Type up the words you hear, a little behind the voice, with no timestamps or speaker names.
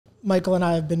Michael and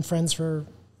I have been friends for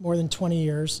more than 20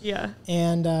 years. Yeah.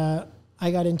 And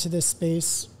I got into this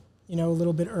space, a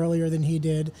little bit earlier than he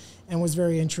did and was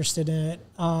very interested in it.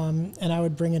 And I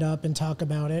would bring it up and talk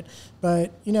about it.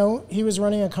 But, he was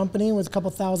running a company with a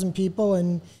couple thousand people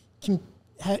and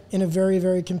in a very,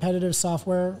 very competitive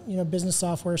software, business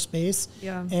software space.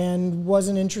 Yeah. And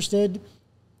wasn't interested,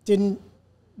 He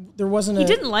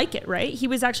didn't like it, right? He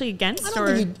was actually against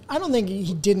I don't think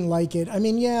he didn't like it. I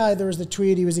mean, yeah, there was the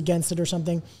tweet, he was against it or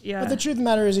something. Yeah. But the truth of the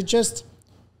matter is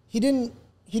he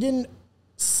didn't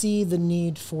see the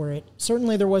need for it.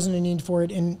 Certainly there wasn't a need for it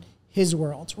in his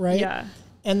world, right? Yeah.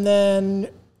 And then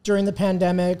during the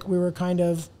pandemic, we were kind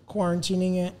of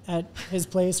quarantining it at his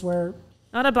place where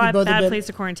not a bad place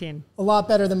to quarantine. A lot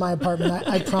better than my apartment,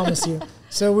 I promise you.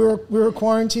 So we were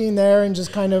quarantined there and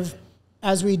just kind of,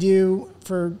 as we do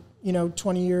for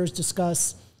 20 years,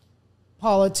 discuss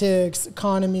politics,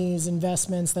 economies,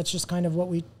 investments. That's just kind of what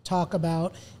we talk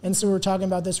about. And so we're talking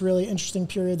about this really interesting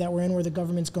period that we're in where the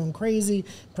government's going crazy,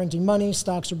 printing money,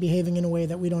 stocks are behaving in a way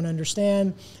that we don't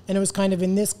understand. And it was kind of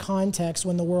in this context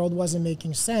when the world wasn't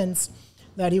making sense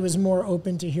that he was more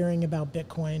open to hearing about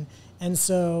Bitcoin. And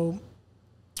so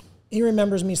he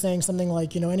remembers me saying something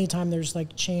like, anytime there's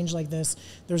like change like this,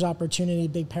 there's opportunity,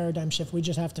 big paradigm shift. We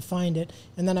just have to find it.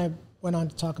 And then I went on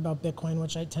to talk about Bitcoin,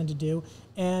 which I tend to do.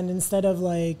 And instead of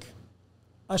like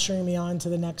ushering me on to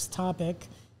the next topic,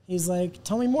 he's like,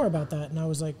 tell me more about that. And I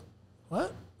was like,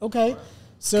 what? Okay.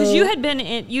 So because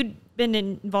you'd been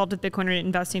involved with Bitcoin or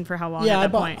investing for how long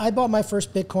at that point? I bought my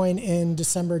first Bitcoin in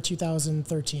December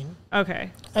 2013.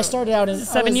 Okay. So I started out in...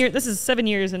 This is 7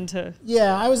 years into...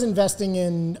 Yeah, I was investing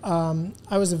in...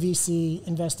 I was a VC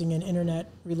investing in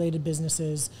internet-related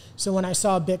businesses. So when I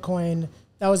saw Bitcoin,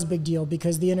 that was a big deal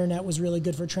because the internet was really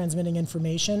good for transmitting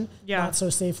information. Yeah. Not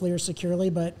so safely or securely,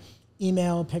 but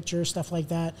email, pictures, stuff like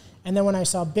that. And then when I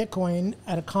saw Bitcoin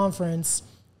at a conference...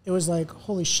 It was like,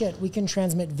 holy shit, we can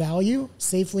transmit value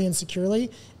safely and securely,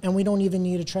 and we don't even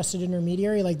need a trusted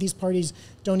intermediary. Like, these parties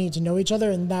don't need to know each other,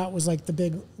 and that was like the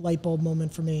big light bulb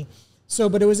moment for me. So,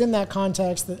 but it was in that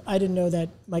context that I didn't know that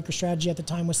MicroStrategy at the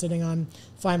time was sitting on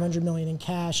 $500 million in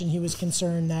cash, and he was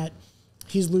concerned that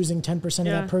he's losing 10% of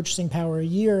that purchasing power a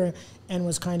year and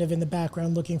was kind of in the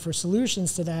background looking for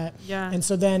solutions to that. Yeah. And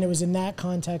so then it was in that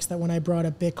context that when I brought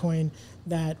up Bitcoin,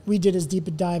 that we did as deep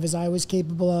a dive as I was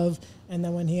capable of. And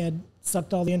then when he had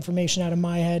sucked all the information out of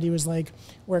my head, he was like,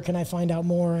 where can I find out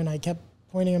more? And I kept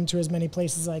pointing him to as many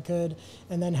places as I could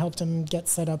and then helped him get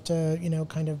set up to,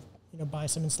 buy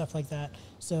some and stuff like that.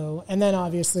 So, and then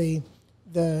obviously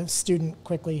the student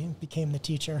quickly became the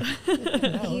teacher.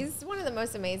 He's one of the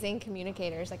most amazing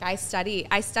communicators. Like I study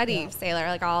Saylor.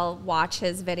 Like I'll watch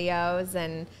his videos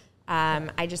and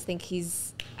I just think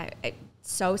he's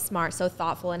so smart, so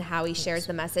thoughtful in how he shares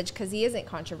the message because he isn't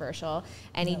controversial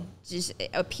and he just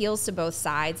appeals to both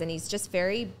sides and he's just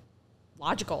very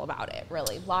logical about it,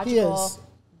 really. Logical. He is.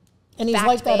 And he's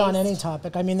like that on any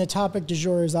topic. I mean, the topic du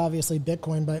jour is obviously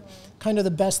Bitcoin, but kind of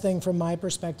the best thing from my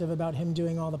perspective about him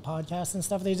doing all the podcasts and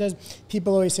stuff that he does,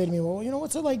 people always say to me, well,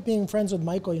 what's it like being friends with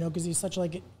Michael, because he's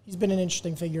he's been an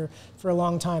interesting figure for a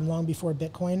long time, long before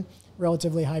Bitcoin,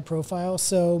 relatively high profile.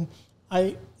 So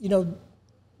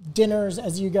dinners,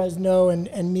 as you guys know,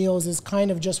 and meals is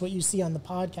kind of just what you see on the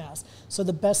podcast. So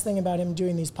the best thing about him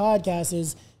doing these podcasts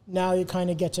is now you kind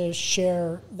of get to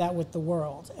share that with the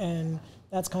world. And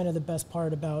that's kind of the best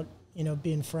part about,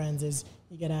 being friends is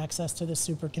you get access to the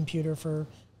supercomputer for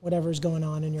whatever's going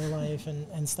on in your life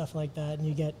and stuff like that. And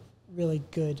you get really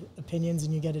good opinions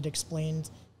and you get it explained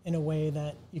in a way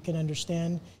that you can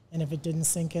understand. And if it didn't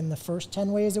sink in the first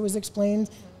 10 ways it was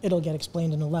explained, it'll get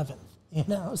explained in 11,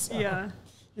 So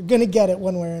you're going to get it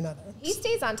one way or another. He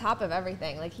stays on top of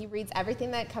everything. Like he reads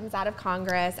everything that comes out of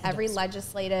Congress, every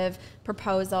legislative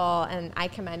proposal. And I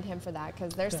commend him for that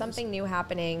because there's something new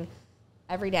happening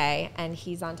every day, and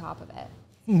he's on top of it.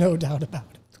 No doubt about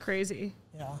it. It's crazy.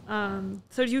 Yeah.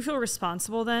 So do you feel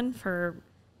responsible then for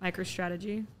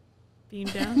MicroStrategy being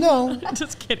down? No.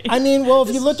 Just kidding. I mean, well,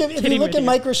 if you look at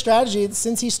MicroStrategy,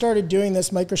 since he started doing this,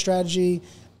 MicroStrategy,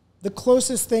 the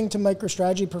closest thing to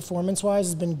MicroStrategy performance-wise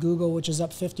has been Google, which is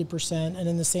up 50%, and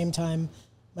in the same time,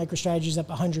 MicroStrategy is up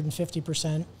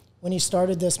 150%. When he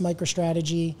started this,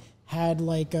 MicroStrategy had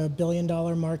like $1 billion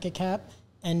market cap,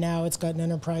 and now it's got an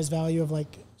enterprise value of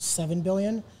like $7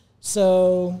 billion.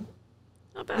 So,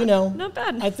 not bad. Not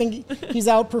bad. I think he's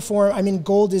outperformed. I mean,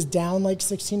 gold is down like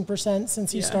 16%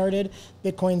 since he started.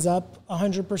 Bitcoin's up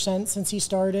 100% since he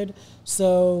started.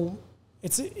 So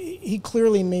he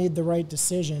clearly made the right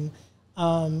decision.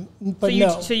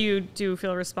 But so you do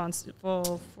feel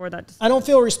responsible for that decision? I don't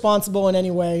feel responsible in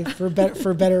any way for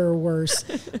better or worse.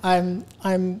 I'm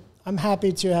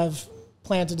happy to have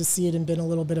planted a seed and been a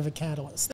little bit of a catalyst.